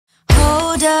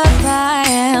Hold up, I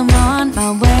am on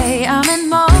my way, I'm in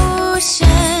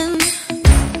motion.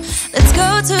 Let's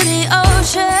go to the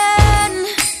ocean.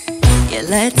 Yeah,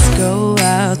 let's go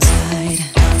outside.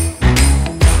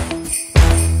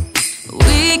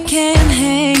 We can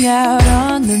hang out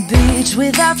on the beach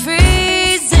without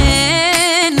freezing.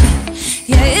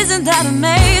 Yeah, isn't that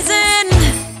amazing?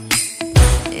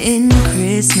 In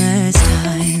Christmas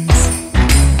times,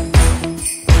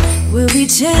 we'll be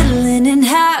chilling and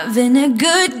having a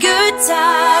good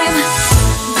time.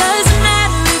 Doesn't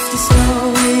matter if the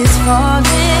snow is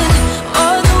falling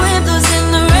or the wind blows and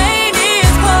the rain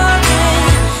is pouring.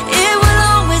 It will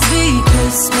always be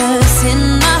Christmas in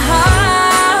my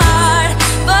heart.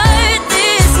 But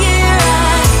this year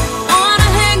I wanna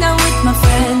hang out with my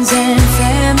friends and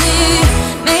family,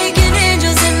 making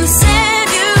angels in the sand.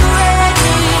 You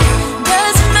ready?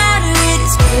 Doesn't matter, it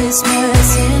is Christmas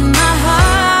in my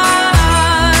heart.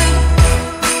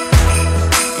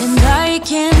 And I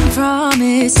can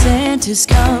promise Santa's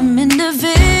coming to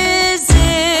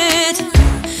visit.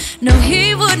 No,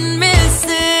 he wouldn't miss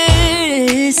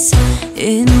this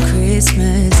in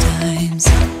Christmas times.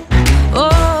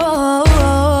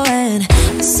 Oh, and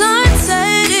the sun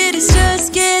said it is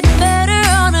just getting better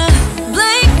on a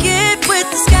blanket with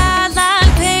the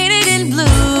skyline painted in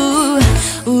blue.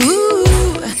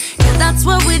 Ooh, yeah, that's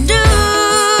what we do.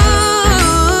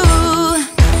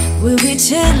 We'll be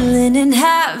chilling and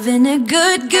having a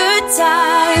good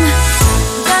time.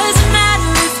 Doesn't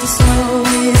matter if the snow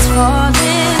is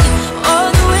falling or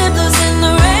the wind blows and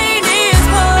the rain is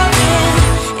pouring.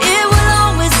 It will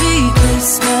always be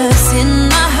Christmas in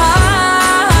my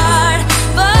heart.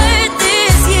 But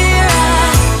this year I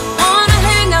wanna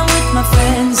hang out with my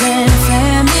friends and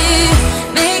family,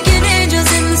 making angels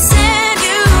in the sand.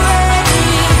 You ready?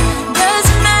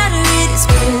 Doesn't matter, it is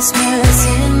Christmas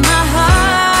in my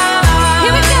heart.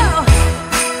 Here we go.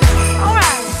 All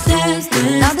right. Dance,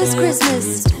 dance, now this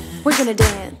Christmas, we're gonna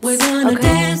dance. We're gonna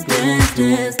dance, dance,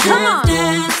 dance, come on,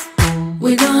 dance.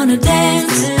 We're gonna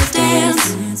dance,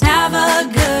 dance, have a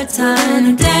good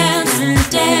time. Dance,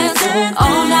 dance,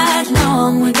 all night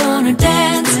long. We're gonna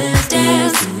dance,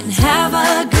 dance, and have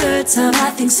a good time.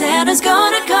 I think Santa's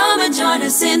gonna come and join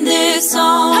us in this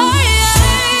song.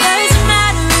 Doesn't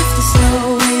matter if the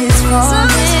snow is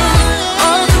falling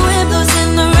or the wind blows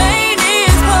and the rain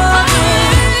is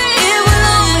pouring. It will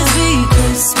always be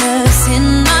Christmas in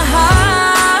my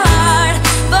heart.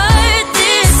 But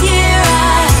this year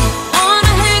I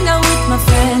wanna hang out with my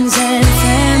friends and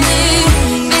family,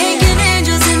 making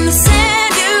angels in the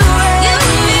sand. You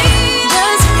ready?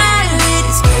 Doesn't matter, it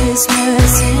is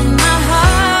Christmas in my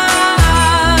heart.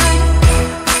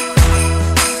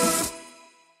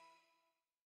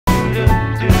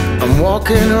 I'm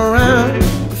walking around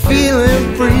feeling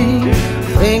free,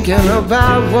 thinking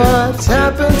about what's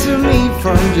happened to me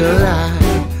from July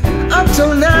up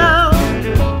till now.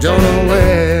 Don't know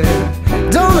where,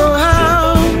 don't know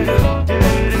how.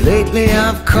 Lately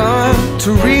I've come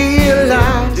to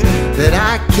realize that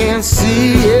I can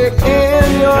see it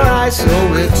in your eyes.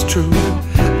 So it's true,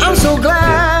 I'm so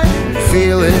glad you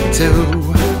feel it too.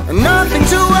 Nothing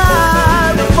to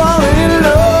hide, we're falling in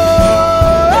love.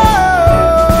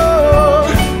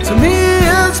 To me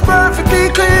it's perfectly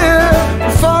clear,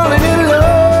 we're falling in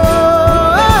love.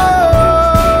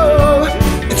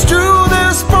 It's true,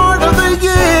 this part of the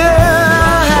year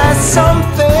has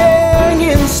something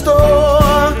in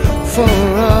store for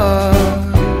us.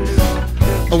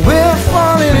 We're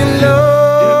falling in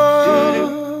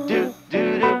love.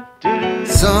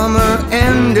 Summer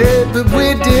ended, but we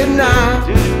did not.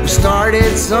 We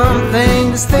started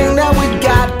something, this thing that we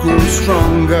got grew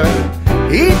stronger.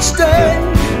 Each day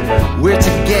we're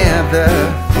together,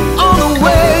 all the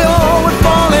way, oh, we're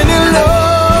falling in love.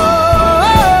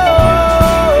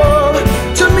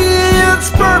 To me it's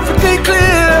perfectly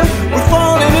clear, we're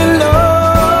falling in love.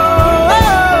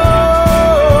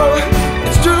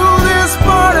 It's true, this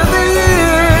part of the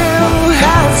year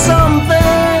has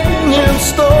something in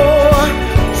store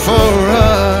for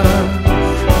us.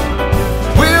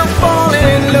 We're falling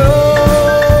in love.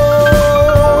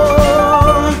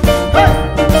 Hey!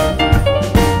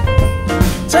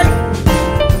 Take.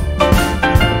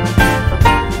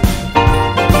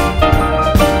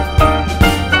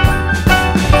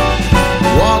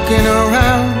 Walking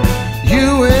around, you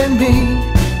and me,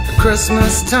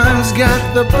 Christmas time's got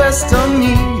the best of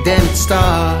me. Then it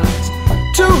starts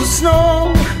to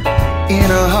snow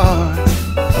in our hearts.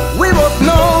 We both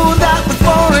know that we're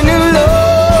falling in love.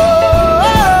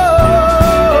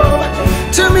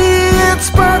 To me it's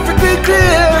perfectly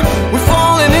clear, we're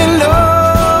falling in love.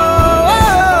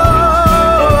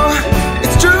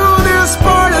 It's true, this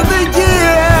part of the year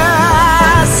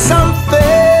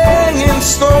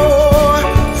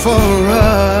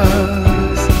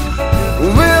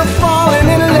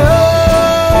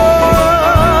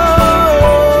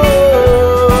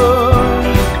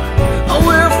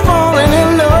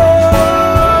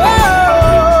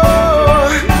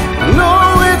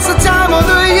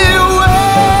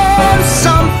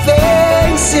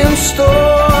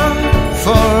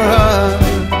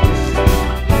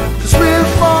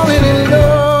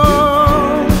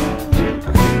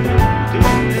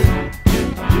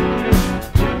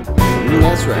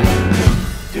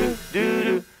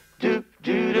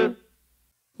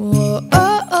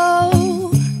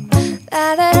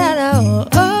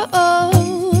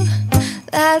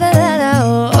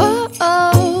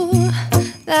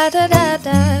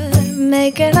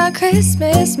my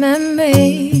Christmas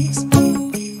memories.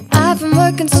 I've been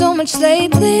working so much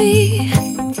lately,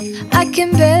 I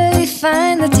can barely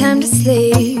find the time to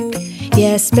sleep.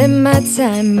 Yeah, I spend my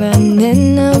time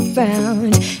running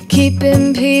around,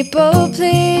 keeping people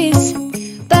pleased.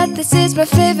 But this is my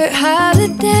favorite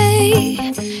holiday.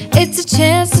 It's a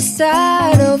chance to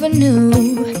start over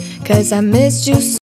new, 'cause I missed you so